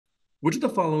Which of the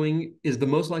following is the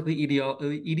most likely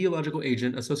etiological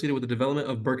agent associated with the development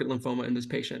of Burkitt lymphoma in this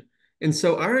patient? And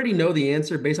so I already know the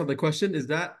answer based on the question. Is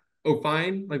that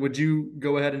fine? Like, would you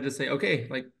go ahead and just say, okay,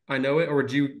 like I know it, or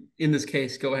would you, in this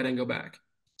case, go ahead and go back?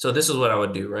 So this is what I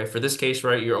would do, right? For this case,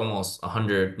 right, you're almost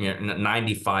 100,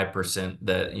 95%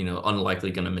 that,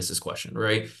 unlikely going to miss this question,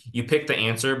 right? You pick the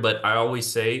answer, but I always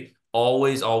say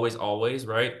always, always, always,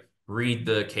 right? Read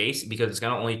the case because it's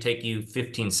going to only take you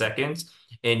 15 seconds.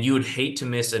 And you would hate to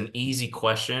miss an easy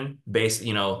question based,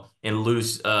 and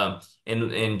lose,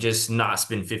 and just not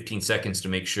spend 15 seconds to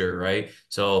make sure, right?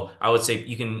 So I would say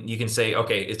you can say,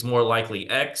 okay, it's more likely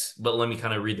X, but let me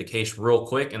kind of read the case real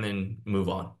quick and then move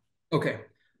on. Okay.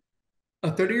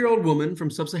 A 30-year-old woman from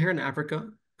sub-Saharan Africa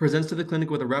presents to the clinic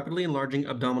with a rapidly enlarging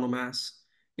abdominal mass.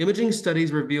 Imaging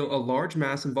studies reveal a large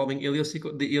mass involving the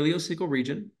ileocecal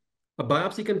region. A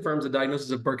biopsy confirms the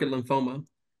diagnosis of Burkitt lymphoma.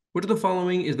 Which of the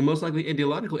following is the most likely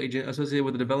etiological agent associated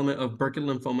with the development of Burkitt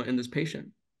lymphoma in this patient?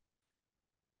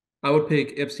 I would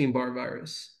pick Epstein-Barr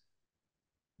virus.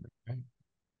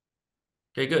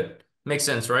 Okay, good. Makes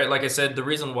sense, right? Like I said, the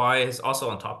reason why is also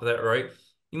on top of that, right?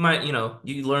 You might,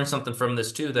 you learn something from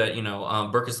this too that,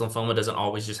 Burkitt's lymphoma doesn't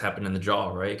always just happen in the jaw,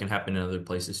 right? It can happen in other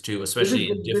places too,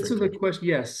 especially in This different is a countries. question.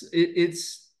 Yes,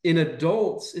 it's in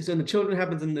adults. It's in the children. It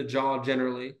happens in the jaw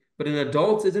generally, but in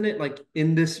adults, isn't it like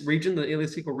in this region, the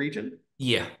ileocecal region?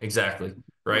 Yeah, exactly. Okay.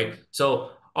 Right.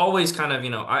 So always kind of,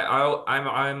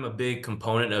 I'm a big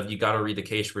component of you got to read the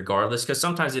case regardless, because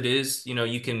sometimes it is,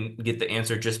 you can get the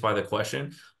answer just by the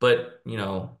question, but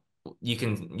you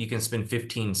can spend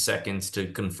 15 seconds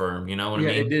to confirm, you know what I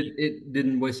Yeah, mean? it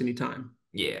didn't waste any time.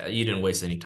 Yeah, you didn't waste any